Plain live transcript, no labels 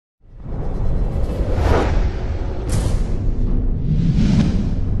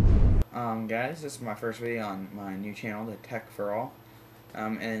guys, this is my first video on my new channel, The Tech for All,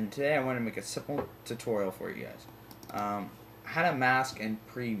 and today I want to make a simple tutorial for you guys. How to mask and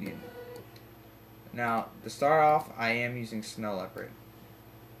preview. Now, to start off, I am using Snow Leopard.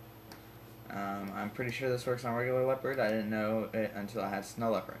 I'm pretty sure this works on regular Leopard. I didn't know it until I had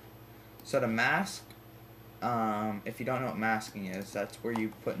Snow Leopard. So to mask, if you don't know what masking is, that's where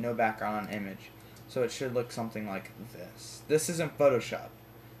you put no background on image. So it should look something like this. This isn't Photoshop.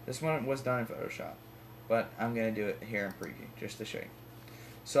 This one was done in Photoshop, but I'm going to do it here in preview just to show you.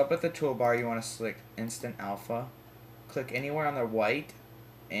 So up at the toolbar, you want to select Instant Alpha. Click anywhere on the white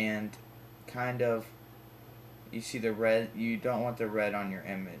and kind of, you see the red. You don't want the red on your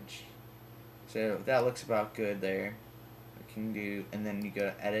image. So that looks about good there. You can do, and then you go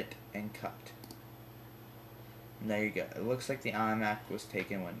to Edit and Cut. And there you go. It looks like the iMac was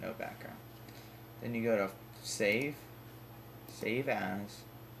taken with no background. Then you go to Save, Save As,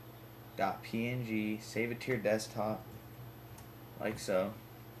 .png, save it to your desktop, like so.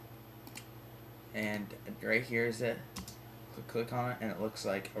 And right here is it. Click on it, and it looks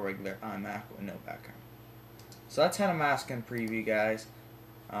like a regular iMac with no background. So that's how to mask and preview, guys.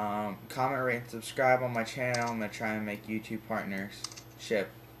 Comment, rate, and subscribe on my channel. I'm going to try and make YouTube partners ship.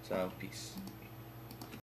 So, peace.